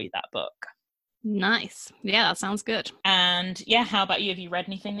enjoy that book. Nice. Yeah, that sounds good. And yeah, how about you? Have you read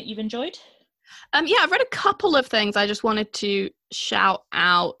anything that you've enjoyed? Yeah, I've read a couple of things I just wanted to shout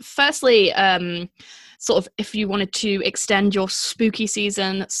out. Firstly, sort of if you wanted to extend your spooky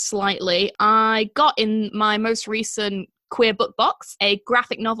season slightly, I got in my most recent queer book box a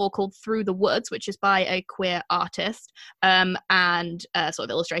graphic novel called Through the Woods, which is by a queer artist and sort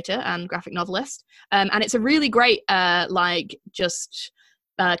of illustrator and graphic novelist. And it's a really great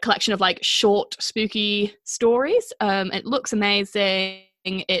collection of like short spooky stories. It looks amazing.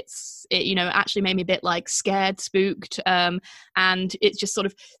 It actually made me a bit like scared, spooked, and it's just sort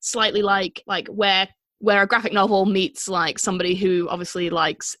of slightly like where a graphic novel meets like somebody who obviously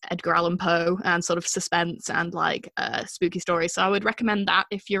likes Edgar Allan Poe and sort of suspense and like spooky stories. So I would recommend that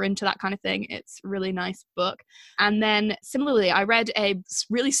if you're into that kind of thing. It's a really nice book. And then similarly, I read a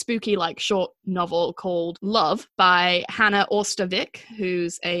really spooky like short novel called Love by Hannah Orstavik,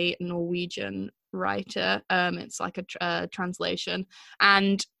 who's a Norwegian writer. It's like a translation,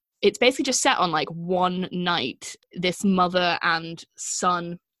 and it's basically just set on like one night. This mother and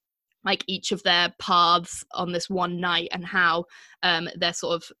son, like each of their paths on this one night, and how their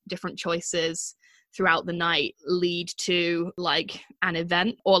sort of different choices throughout the night lead to like an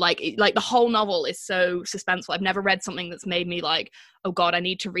event, or like the whole novel is so suspenseful. I've never read something that's made me like, oh god, I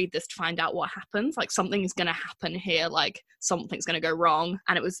need to read this to find out what happens. Like something's gonna happen here, like something's gonna go wrong.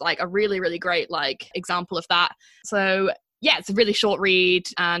 And it was like a really, really great like example of that. So yeah, it's a really short read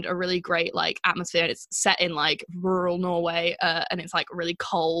and a really great like atmosphere. It's set in like rural Norway, and it's like really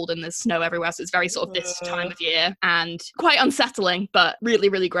cold and there's snow everywhere. So it's very sort of this time of year and quite unsettling, but really,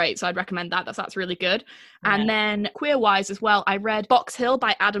 really great. So I'd recommend that. That's really good. Yeah. And then queer-wise as well, I read Box Hill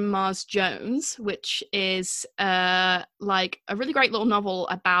by Adam Mars Jones, which is like a really great little novel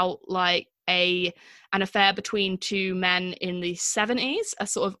about like an affair between two men in the 70s, a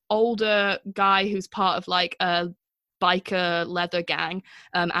sort of older guy who's part of like a biker leather gang,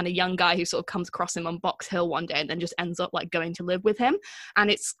 and a young guy who sort of comes across him on Box Hill one day and then just ends up like going to live with him.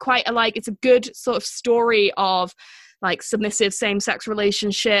 And it's quite it's a good sort of story of like submissive same-sex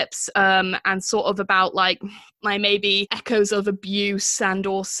relationships, and sort of about like maybe echoes of abuse, and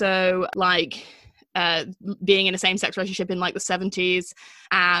also like being in a same-sex relationship in like the 70s,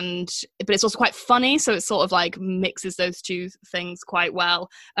 but it's also quite funny, so it sort of like mixes those two things quite well.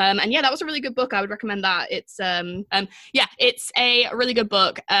 And yeah, that was a really good book. I would recommend that. It's it's a really good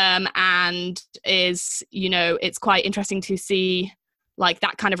book, and is, it's quite interesting to see like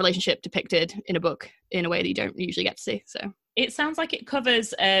that kind of relationship depicted in a book in a way that you don't usually get to see. So it sounds like it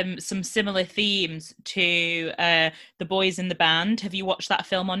covers some similar themes to The Boys in the Band. Have you watched that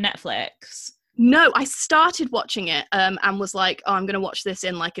film on Netflix? No, I started watching it and was like, oh, I'm going to watch this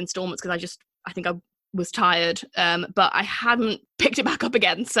in like installments because I think I was tired, but I hadn't picked it back up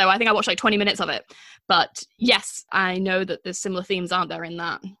again. So I think I watched like 20 minutes of it. But yes, I know that there's similar themes, aren't there, in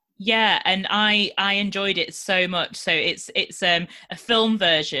that? Yeah, and I enjoyed it so much. So it's a film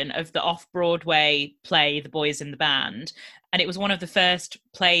version of the off-Broadway play The Boys in the Band. And it was one of the first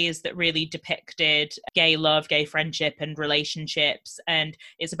plays that really depicted gay love, gay friendship and relationships. And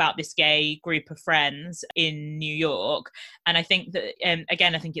it's about this gay group of friends in New York. And I think that,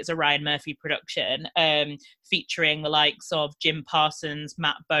 again, I think it's a Ryan Murphy production, featuring the likes of Jim Parsons,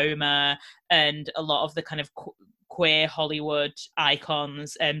 Matt Bomer, and a lot of the kind of queer Hollywood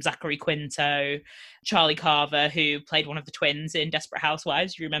icons, Zachary Quinto, Charlie Carver, who played one of the twins in Desperate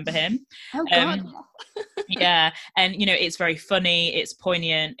Housewives. You remember him? Oh, God. Yeah. And, it's very funny, it's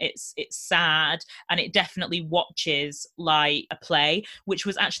poignant, it's sad, and it definitely watches like a play, which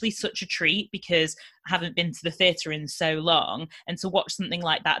was actually such a treat because I haven't been to the theatre in so long. And to watch something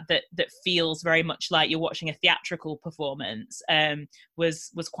like that feels very much like you're watching a theatrical performance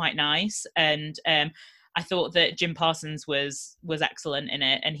was quite nice. And I thought that Jim Parsons was excellent in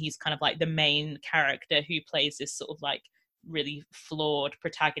it, and he's kind of like the main character who plays this sort of like really flawed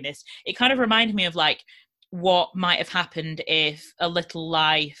protagonist. It kind of reminded me of like what might have happened if A Little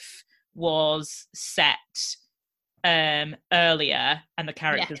Life was set earlier and the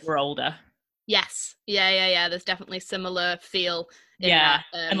characters were older. Yes. Yeah. There's definitely similar feel in that.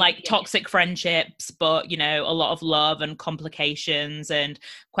 and like toxic friendships, but, you know, a lot of love and complications and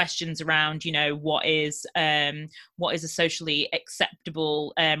questions around, you know, what is a socially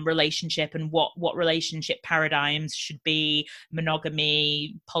acceptable relationship, and what relationship paradigms should be,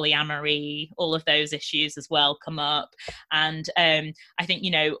 monogamy, polyamory, all of those issues as well come up. And I think, you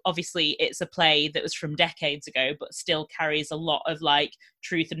know, obviously it's a play that was from decades ago, but still carries a lot of like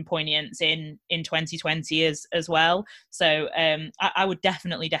truth and poignance in 2020 as well. So I would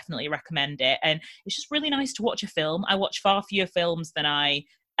definitely recommend it. And it's just really nice to watch a film. I watch far fewer films than I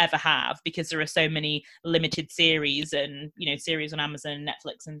ever have, because there are so many limited series and, you know, series on Amazon,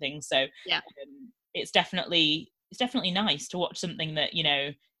 Netflix and things. So it's definitely nice to watch something that, you know,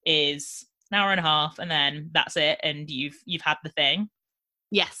 is an hour and a half and then that's it, and you've had the thing.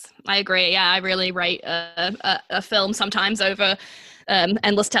 Yes, I agree. Yeah, I really rate a film sometimes over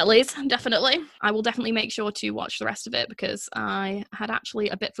endless tellies. Definitely. I will definitely make sure to watch the rest of it, because I had actually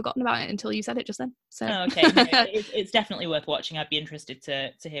a bit forgotten about it until you said it just then. So okay, no, it's definitely worth watching. I'd be interested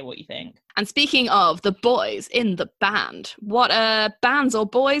to hear what you think. And speaking of the boys in the band, what bands or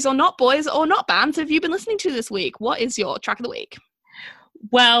boys or not bands have you been listening to this week? What is your track of the week?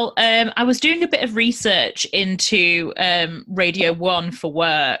 Well, I was doing a bit of research into Radio 1 for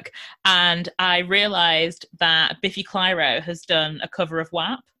work, and I realised that Biffy Clyro has done a cover of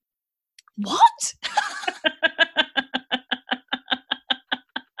WAP. What?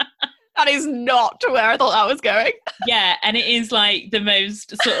 That is not where I thought that was going. Yeah, and it is like the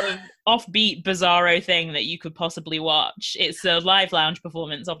most sort of offbeat, bizarro thing that you could possibly watch. It's a live lounge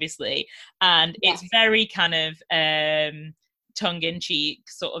performance, obviously, and it's very kind of tongue-in-cheek,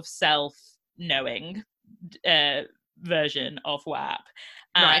 sort of self-knowing version of WAP.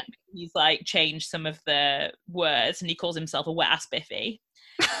 And right. He's like changed some of the words, and he calls himself a wet-ass Biffy.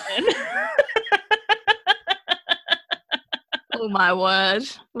 Oh my word.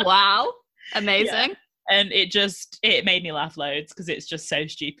 Wow. Amazing. Yeah. And it made me laugh loads, because it's just so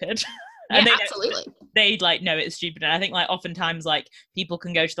stupid. And absolutely. They like know it's stupid. And I think like oftentimes like people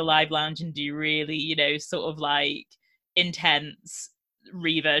can go to the live lounge and do really, you know, sort of like intense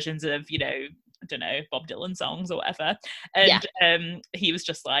reversions of, you know, I don't know, Bob Dylan songs or whatever. And he was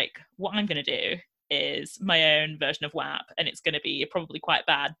just like, what I'm going to do is my own version of WAP, and it's going to be probably quite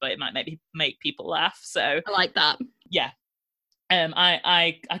bad, but it might maybe make people laugh. So I like that. Yeah.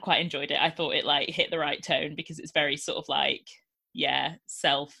 I quite enjoyed it. I thought it like hit the right tone, because it's very sort of like, a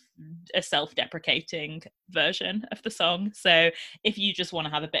self-deprecating version of the song. So if you just want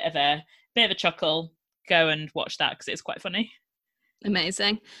to have a bit of a chuckle, go and watch that, because it's quite funny.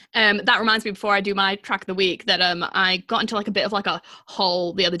 Amazing. That reminds me, before I do my track of the week, that I got into like a bit of like a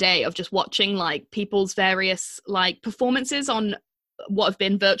hole the other day of just watching like people's various like performances on what have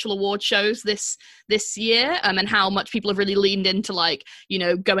been virtual award shows this year, and how much people have really leaned into like, you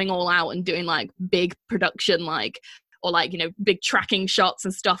know, going all out and doing like big production, like, or like, you know, big tracking shots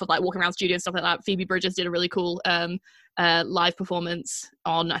and stuff of like walking around studio and stuff like that. Phoebe Bridgers did a really cool live performance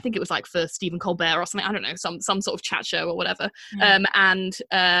on, I think it was like for Stephen Colbert or something, I don't know, some sort of chat show or whatever.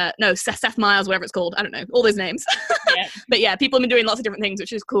 No, Seth Meyers, whatever it's called, I don't know, all those names. But yeah, people have been doing lots of different things,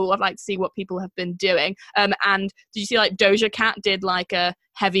 which is cool. I'd like to see what people have been doing. And did you see like Doja Cat did like a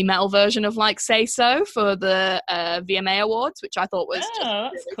heavy metal version of like Say So for the VMA Awards, which I thought was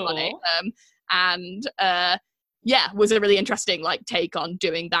just really cool. Funny. Was a really interesting like take on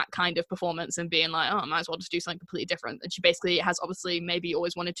doing that kind of performance and being like, oh, I might as well just do something completely different. And she basically has obviously maybe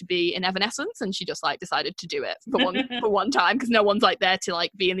always wanted to be in Evanescence, and she just like decided to do it for one time, because no one's like there to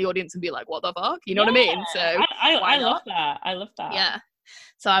like be in the audience and be like, what the fuck, you know what I mean? So I love that. Yeah,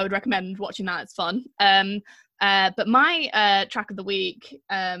 so I would recommend watching that. It's fun. But my track of the week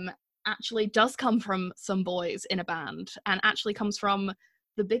actually does come from some boys in a band, and actually comes from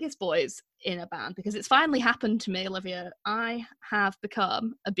the biggest boys in a band, because it's finally happened to me, Olivia. I have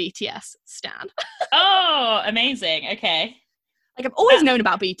become a BTS stan. Oh, amazing. Okay. Like, I've always known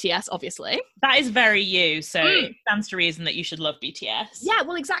about BTS, obviously. That is very you, so it stands to reason that you should love BTS. Yeah,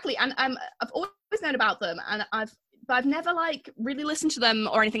 well, exactly. And I've always known about them, and I've never like really listened to them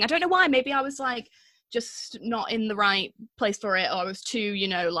or anything. I don't know why. Maybe I was like just not in the right place for it, or I was too, you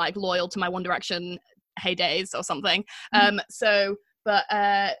know, like loyal to my One Direction heydays or something. But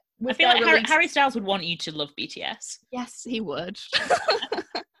I feel like Harry Styles would want you to love BTS. Yes, he would.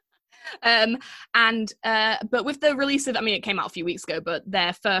 But with the release of, I mean, it came out a few weeks ago, but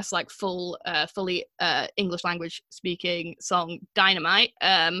their first like fully English language speaking song, Dynamite,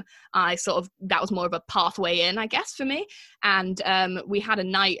 I sort of, that was more of a pathway in, I guess, for me. And we had a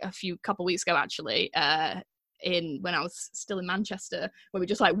night couple weeks ago, actually, when I was still in Manchester, where we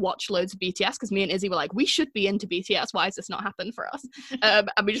just like watched loads of BTS, because me and Izzy were like, we should be into BTS, why has this not happened for us? And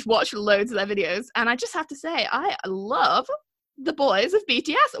we just watched loads of their videos, and I just have to say, I love the boys of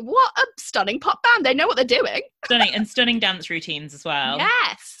BTS. What a stunning pop band. They know what they're doing. Stunning dance routines as well.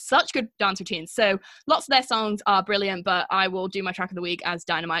 Yes, such good dance routines. So lots of their songs are brilliant, but I will do my track of the week as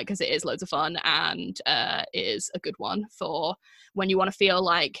Dynamite, because it is loads of fun, and it is a good one for when you want to feel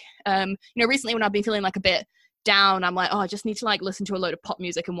like, recently when I've been feeling like a bit down, I'm like, I just need to like listen to a load of pop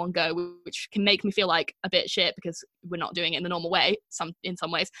music in one go, which can make me feel like a bit shit because we're not doing it in the normal way in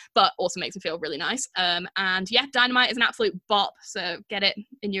some ways, but also makes me feel really nice. And yeah, Dynamite is an absolute bop, so get it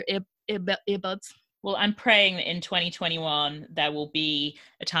in your earbuds. Well, I'm praying that in 2021 there will be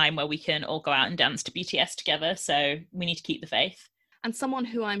a time where we can all go out and dance to BTS together, so we need to keep the faith. And someone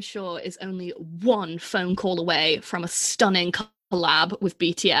who I'm sure is only one phone call away from a stunning collab with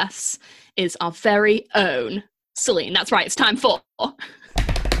BTS is our very own Celine. That's right, it's time for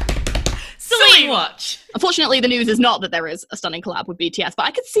Celine Watch. Unfortunately, the news is not that there is a stunning collab with BTS, but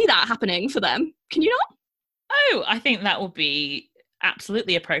I could see that happening for them. Can you not? Oh, I think that would be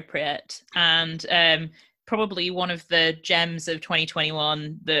absolutely appropriate, and probably one of the gems of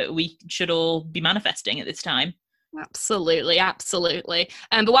 2021 that we should all be manifesting at this time. Absolutely.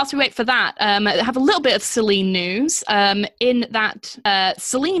 But whilst we wait for that, I have a little bit of Celine news, in that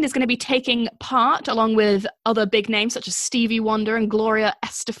Celine is going to be taking part, along with other big names such as Stevie Wonder and Gloria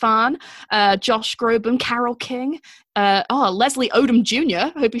Estefan, Josh Groban, Carole King, Leslie Odom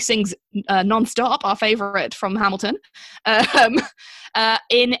Jr., I hope he sings Non-Stop, our favourite from Hamilton,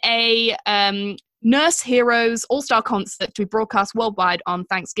 in a Nurse Heroes All-Star Concert to be broadcast worldwide on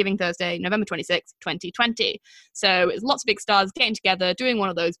Thanksgiving Thursday, November 26, 2020. So it's lots of big stars getting together, doing one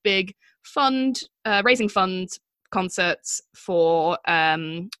of those big raising funds concerts for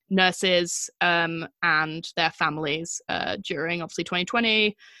nurses and their families during, obviously,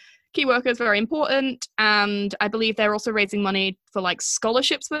 2020. Key workers, very important. And I believe they're also raising money for like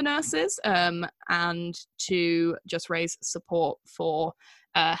scholarships for nurses and to just raise support for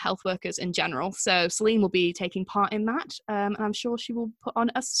health workers in general. So Celine will be taking part in that, and I'm sure she will put on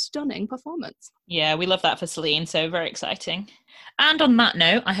a stunning performance. Yeah, we love that for Celine, so very exciting. And on that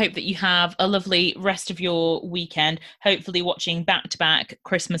note, I hope that you have a lovely rest of your weekend, hopefully watching back-to-back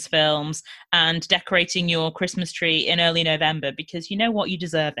Christmas films and decorating your Christmas tree in early November, because you know what, you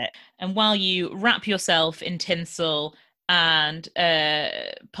deserve it. And while you wrap yourself in tinsel and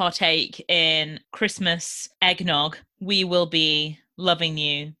partake in Christmas eggnog, we will be loving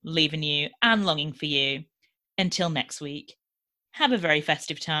you, leaving you, and longing for you. Until next week, have a very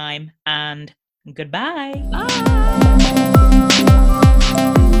festive time, and goodbye. Bye.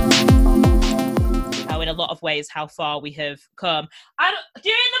 How in a lot of ways, how far we have come.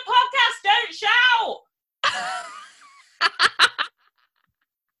 During the podcast, don't shout!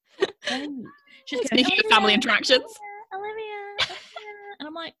 Just family interactions.